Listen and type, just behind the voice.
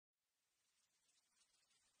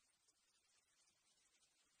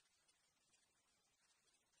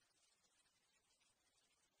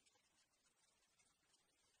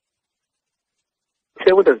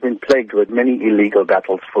Clairwood has been plagued with many illegal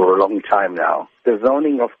battles for a long time now. The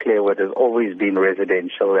zoning of Clairwood has always been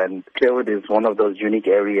residential, and Clairwood is one of those unique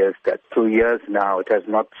areas that through years now it has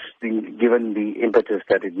not been given the impetus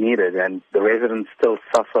that it needed, and the residents still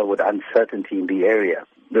suffer with uncertainty in the area.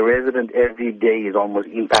 The resident every day is almost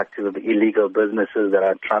impacted with illegal businesses that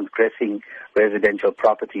are transgressing residential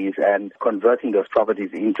properties and converting those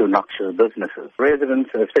properties into noxious businesses. Residents,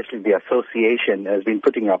 and especially the association, has been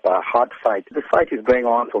putting up a hard fight. The fight is going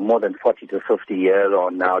on for more than 40 to 50 years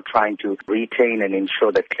on now, trying to retain and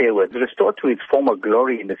ensure that Clairwood is restored to its former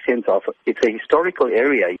glory in the sense of it's a historical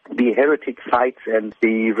area. The heritage sites and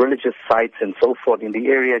the religious sites and so forth in the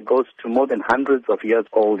area goes to more than hundreds of years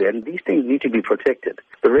old, and these things need to be protected.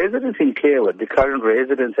 The residents in Clairwood, the current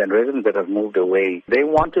residents and residents that have moved away, they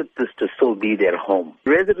wanted this to still be their home.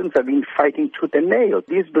 Residents have been fighting tooth and nail.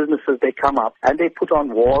 These businesses, they come up and they put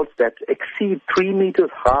on walls that exceed 3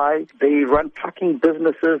 meters high. They run trucking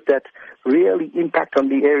businesses that really impact on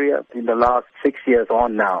the area in the last 6 years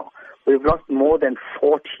on now. We've lost more than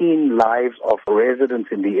 14 lives of residents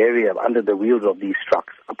in the area under the wheels of these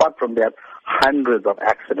trucks. Apart from that, hundreds of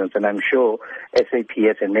accidents, and I'm sure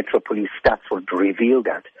SABC and Metro Police stats would reveal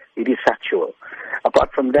that. It is factual.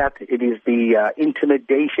 Apart from that, it is the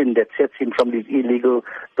intimidation that sets in from these illegal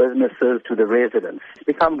businesses to the residents. It's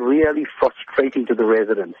become really frustrating to the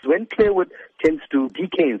residents. When Clairwood tends to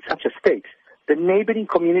decay in such a state, the neighboring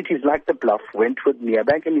communities like the Bluff, Wentworth,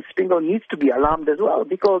 Merebank, and Spingo needs to be alarmed as well,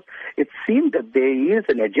 because it seems that there is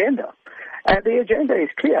an agenda. And the agenda is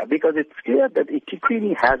clear, because it's clear that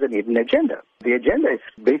eThekwini has an hidden agenda. The agenda is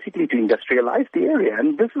basically to industrialize the area,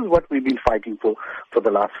 and this is what we've been fighting for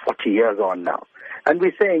the last 40 years on now. And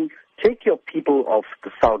we're saying, take your people of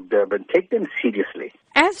the South Durban, take them seriously.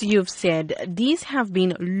 As you've said, these have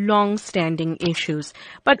been long-standing issues.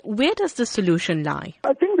 But where does the solution lie?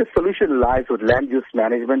 I think the solution lies with land use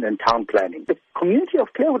management and town planning. The community of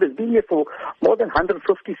Clairwood has been here for more than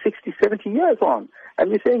 150, 60, 70 years on. And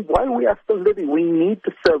we're saying, while we are still living, we need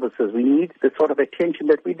the services, we need the sort of attention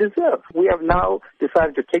that we deserve. We have now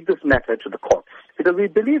decided to take this matter to the courts, because we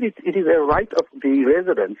believe it is a right of the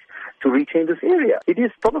residents to retain this area. It is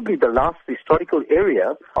probably the last historical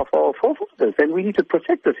area of our forefathers, and we need to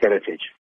protect this heritage.